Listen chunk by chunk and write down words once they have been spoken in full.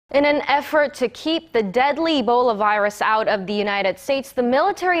In an effort to keep the deadly Ebola virus out of the United States, the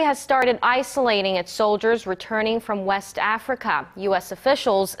military has started isolating its soldiers returning from West Africa. U.S.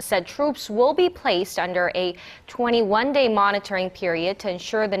 officials said troops will be placed under a 21-day monitoring period to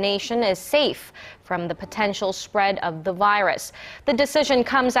ensure the nation is safe from the potential spread of the virus. The decision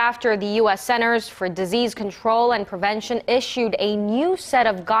comes after the U.S. Centers for Disease Control and Prevention issued a new set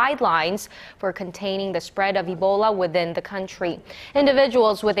of guidelines for containing the spread of Ebola within the country.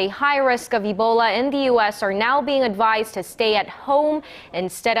 Individuals with a high risk of Ebola in the U.S. are now being advised to stay at home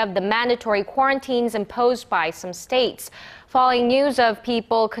instead of the mandatory quarantines imposed by some states. Following news of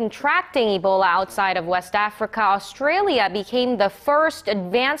people contracting Ebola outside of West Africa, Australia became the first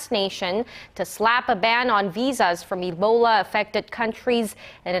advanced nation to slap a ban on visas from Ebola-affected countries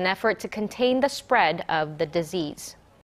in an effort to contain the spread of the disease.